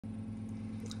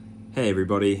Hey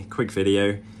everybody, quick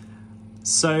video.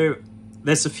 So,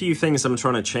 there's a few things I'm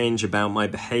trying to change about my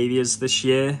behaviours this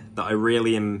year that I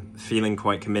really am feeling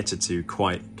very committed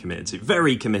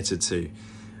to.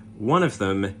 One of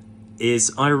them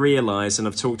is I realise, and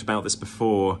I've talked about this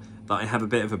before, that I have a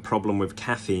bit of a problem with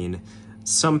caffeine.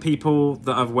 Some people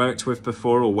that I've worked with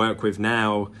before or work with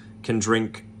now can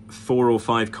drink 4 or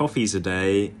 5 coffees a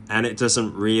day and it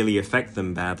doesn't really affect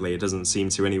them badly. It doesn't seem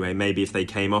to anyway. Maybe if they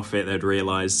came off it, they'd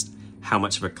realise how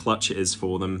much of a clutch it is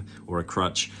for them, or a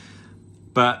crutch.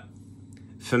 But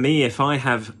for me, if I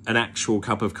have an actual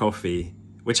cup of coffee,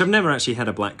 which I've never actually had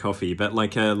a black coffee, but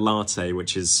like a latte,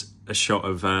 which is a shot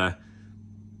of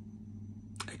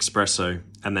espresso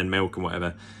and then milk and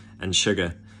whatever, and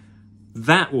sugar,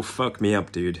 that will fuck me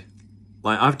up, dude.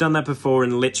 Like, I've done that before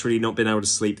and literally not been able to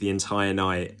sleep the entire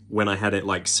night when I had it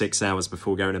like 6 hours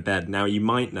before going to bed. Now, you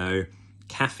might know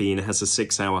caffeine has a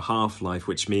 6-hour half-life,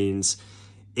 which means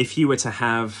if you were to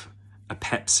have a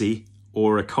Pepsi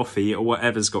or a coffee or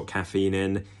whatever's got caffeine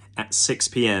in at 6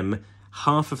 p.m,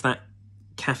 half of that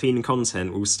caffeine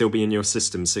content will still be in your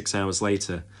system 6 hours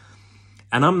later.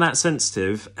 And I'm that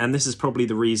sensitive, and this is probably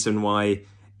the reason why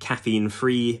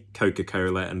caffeine-free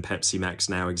Coca-Cola and Pepsi Max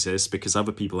now exist, because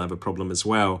other people have a problem as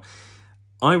well.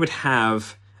 I would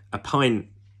have a pint,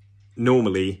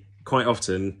 normally, quite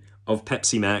often, of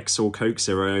Pepsi Max or Coke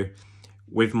Zero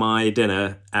with my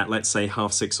dinner at, let's say,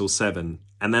 6:30 or 7.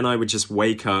 And then I would just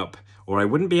wake up, or I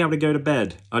wouldn't be able to go to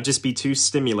bed. I'd just be too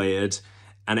stimulated,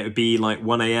 and it would be like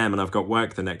 1 a.m. and I've got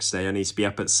work the next day. I need to be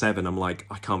up at 7. I'm like,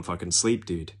 I can't fucking sleep,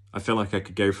 dude. I feel like I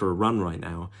could go for a run right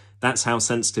now. That's how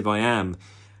sensitive I am.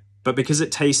 But because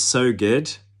it tastes so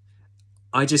good,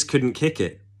 I just couldn't kick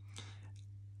it.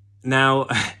 Now,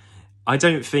 I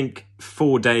don't think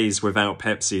 4 days without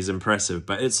Pepsi is impressive,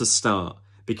 but it's a start.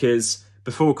 Because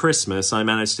before Christmas, I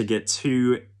managed to get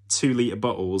 2 2-litre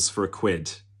bottles for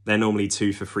 £1. They're normally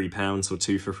 2 for £3 or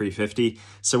 2 for £3.50.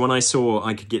 So when I saw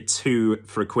I could get 2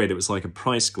 for £1, it was like a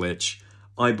price glitch.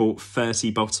 I bought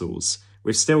 30 bottles.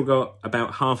 We've still got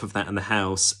about half of that in the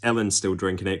house. Ellen's still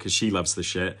drinking it because she loves the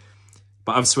shit.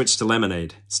 But I've switched to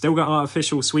lemonade. Still got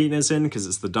artificial sweeteners in because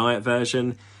it's the diet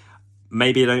version.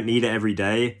 Maybe I don't need it every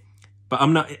day. But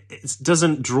it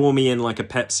doesn't draw me in like a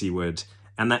Pepsi would.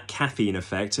 And that caffeine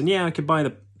effect. And yeah, I could buy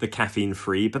the caffeine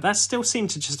free, but that still seemed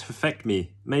to just affect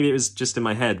me. Maybe it was just in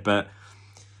my head, but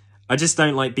I just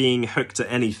don't like being hooked to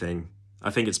anything. I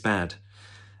think it's bad.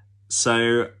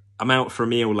 So I'm out for a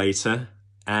meal later,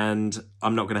 and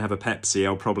I'm not going to have a Pepsi.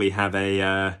 I'll probably have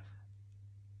a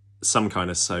some kind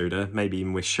of soda, maybe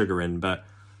even with sugar in, but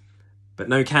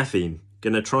no caffeine.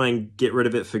 Gonna try and get rid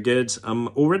of it for good. I'm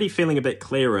already feeling a bit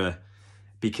clearer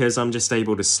because I'm just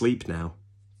able to sleep now.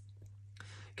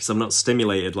 Because I'm not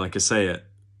stimulated, like I say, at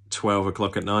 12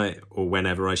 o'clock at night or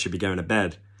whenever I should be going to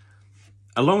bed.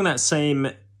 Along that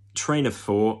same train of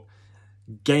thought,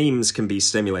 games can be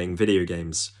stimulating, video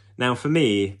games. Now for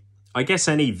me, I guess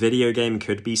any video game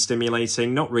could be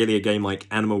stimulating, not really a game like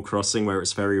Animal Crossing where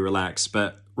it's very relaxed,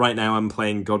 but right now I'm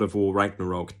playing God of War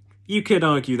Ragnarok. You could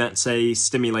argue that's a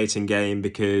stimulating game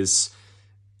because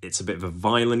it's a bit of a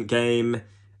violent game,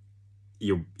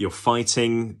 you're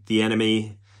fighting the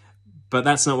enemy, but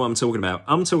that's not what I'm talking about.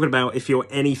 I'm talking about if you're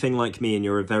anything like me and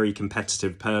you're a very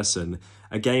competitive person,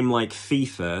 a game like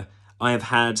FIFA, I have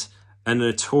had a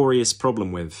notorious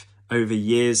problem with over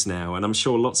years now, and I'm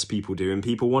sure lots of people do, and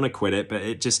people want to quit it, but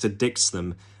it just addicts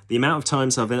them. The amount of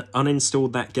times I've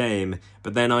uninstalled that game,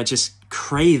 but then I just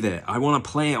crave it. I want to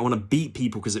play it, I want to beat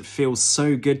people because it feels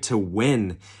so good to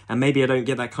win. And maybe I don't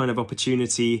get that kind of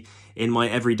opportunity in my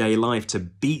everyday life to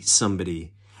beat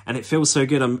somebody. And it feels so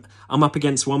good. I'm up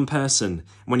against one person.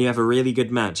 When you have a really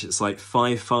good match, it's like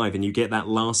 5-5, and you get that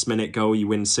last minute goal, you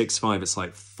win 6-5. It's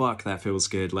like, fuck, that feels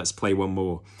good. Let's play one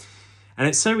more. And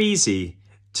it's so easy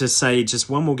to say just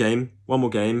one more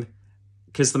game,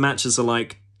 because the matches are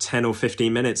like 10 or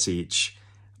 15 minutes each.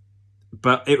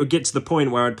 But it would get to the point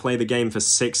where I'd play the game for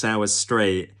 6 hours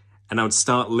straight, and I would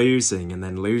start losing, and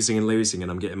then losing,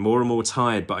 and I'm getting more and more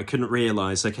tired, but I couldn't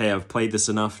realise, okay, I've played this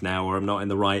enough now, or I'm not in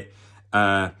the right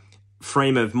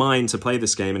frame of mind to play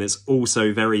this game. And it's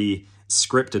also very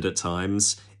scripted at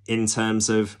times in terms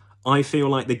of, I feel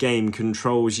like the game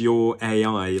controls your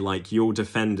AI, like your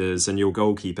defenders and your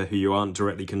goalkeeper who you aren't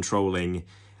directly controlling.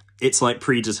 It's like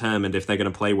predetermined if they're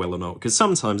going to play well or not. Because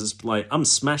sometimes it's like, I'm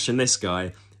smashing this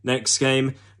guy. Next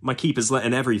game, my keeper's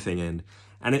letting everything in.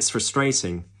 And it's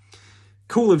frustrating.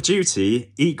 Call of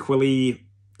Duty, equally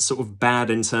sort of bad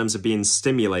in terms of being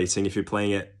stimulating. If you're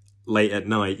playing it late at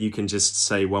night, you can just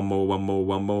say one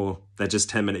more. They're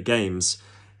just 10-minute games.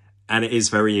 And it is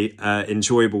very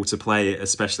enjoyable to play it,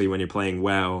 especially when you're playing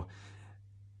well.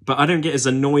 But I don't get as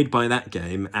annoyed by that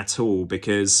game at all,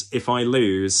 because if I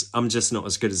lose, I'm just not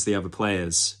as good as the other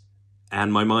players.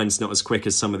 And my mind's not as quick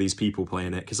as some of these people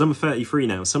playing it. Because I'm 33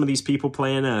 now. Some of these people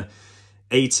playing are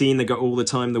 18, they got all the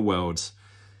time in the world.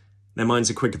 Their minds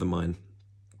are quicker than mine.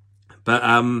 But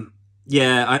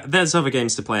yeah, there's other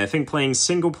games to play. I think playing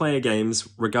single-player games,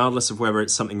 regardless of whether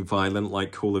it's something violent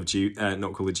like not Call of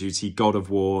Duty, God of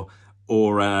War,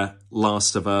 or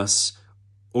Last of Us,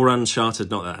 or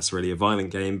Uncharted, not that that's really a violent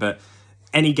game, but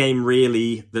any game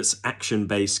really that's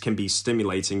action-based can be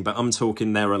stimulating, but I'm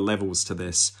talking there are levels to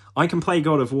this. I can play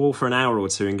God of War for an hour or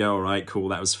two and go, all right, cool,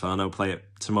 that was fun, I'll play it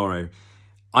tomorrow.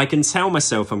 I can tell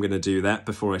myself I'm going to do that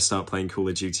before I start playing Call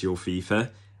of Duty or FIFA,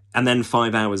 and then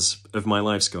 5 hours of my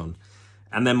life's gone.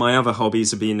 And then my other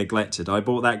hobbies are being neglected. I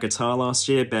bought that guitar last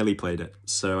year, barely played it,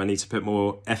 so I need to put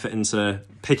more effort into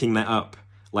picking that up.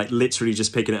 Like, literally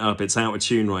just picking it up. It's out of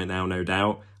tune right now, no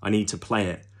doubt. I need to play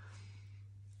it.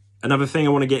 Another thing I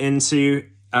want to get into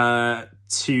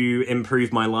to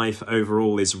improve my life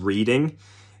overall is reading.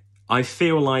 I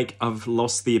feel like I've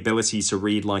lost the ability to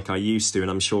read like I used to,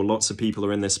 and I'm sure lots of people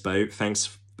are in this boat, thanks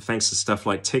to stuff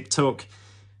like TikTok,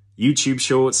 YouTube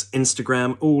Shorts,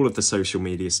 Instagram, all of the social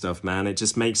media stuff, man. It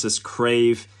just makes us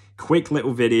crave quick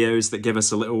little videos that give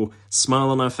us a little smile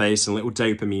on our face and a little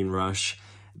dopamine rush,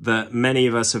 that many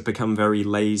of us have become very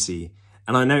lazy.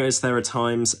 And I notice there are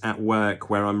times at work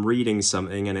where I'm reading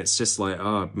something and it's just like,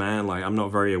 oh man, like I'm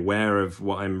not very aware of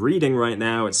what I'm reading right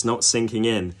now. It's not sinking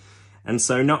in. And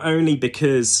so not only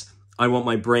because I want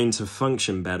my brain to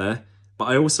function better, but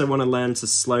I also want to learn to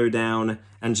slow down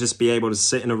and just be able to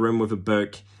sit in a room with a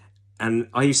book. And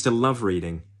I used to love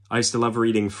reading. I used to love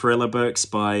reading thriller books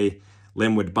by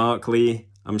Linwood Barkley.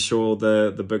 I'm sure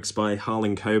the books by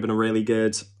Harlan Coben are really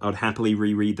good. I'd happily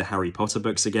reread the Harry Potter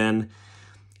books again.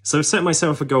 So I've set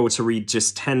myself a goal to read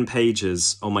just 10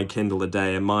 pages on my Kindle a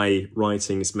day, and my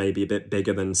writings may be a bit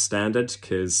bigger than standard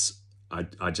because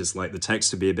I just like the text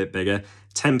to be a bit bigger.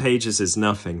 10 pages is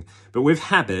nothing. But with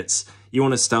habits, you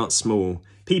want to start small.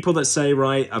 People that say,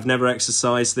 right, I've never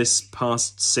exercised this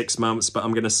past 6 months, but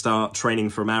I'm going to start training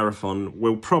for a marathon,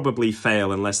 will probably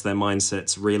fail unless their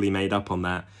mindset's really made up on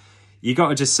that. You got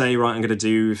to just say, right, I'm going to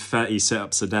do 30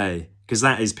 sit-ups a day, because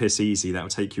that is piss easy. That'll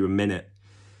take you a minute.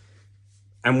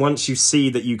 And once you see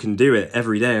that you can do it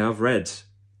every day, I've read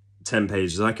 10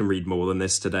 pages. I can read more than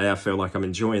this today. I feel like I'm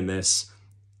enjoying this.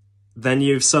 Then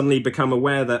you've suddenly become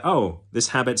aware that, oh, this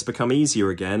habit's become easier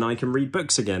again. I can read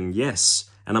books again. Yes.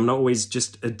 And I'm not always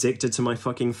just addicted to my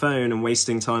fucking phone and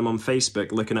wasting time on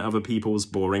Facebook looking at other people's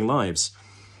boring lives.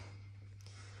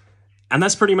 And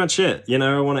that's pretty much it. You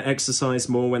know, I want to exercise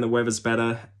more when the weather's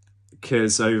better,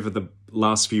 because over the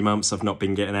last few months I've not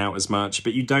been getting out as much,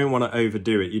 but you don't want to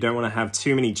overdo it. You don't want to have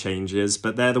too many changes,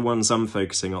 but they're the ones I'm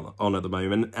focusing on at the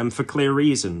moment, and for clear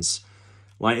reasons.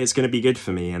 Like, it's going to be good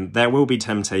for me, and there will be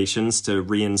temptations to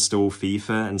reinstall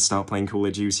FIFA and start playing Call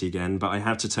of Duty again, but I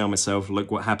have to tell myself, look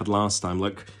what happened last time,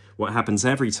 look what happens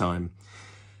every time.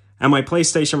 And my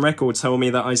PlayStation record told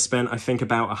me that I spent, I think,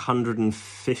 about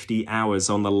 150 hours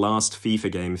on the last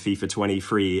FIFA game, FIFA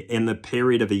 23, in the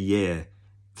period of a year.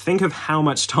 Think of how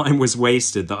much time was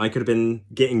wasted that I could have been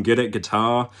getting good at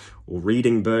guitar, or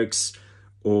reading books,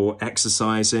 or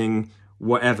exercising,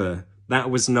 whatever.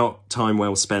 That was not time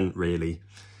well spent, really.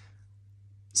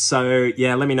 So,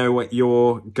 yeah, let me know what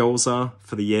your goals are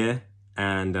for the year,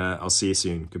 and I'll see you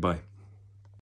soon. Goodbye.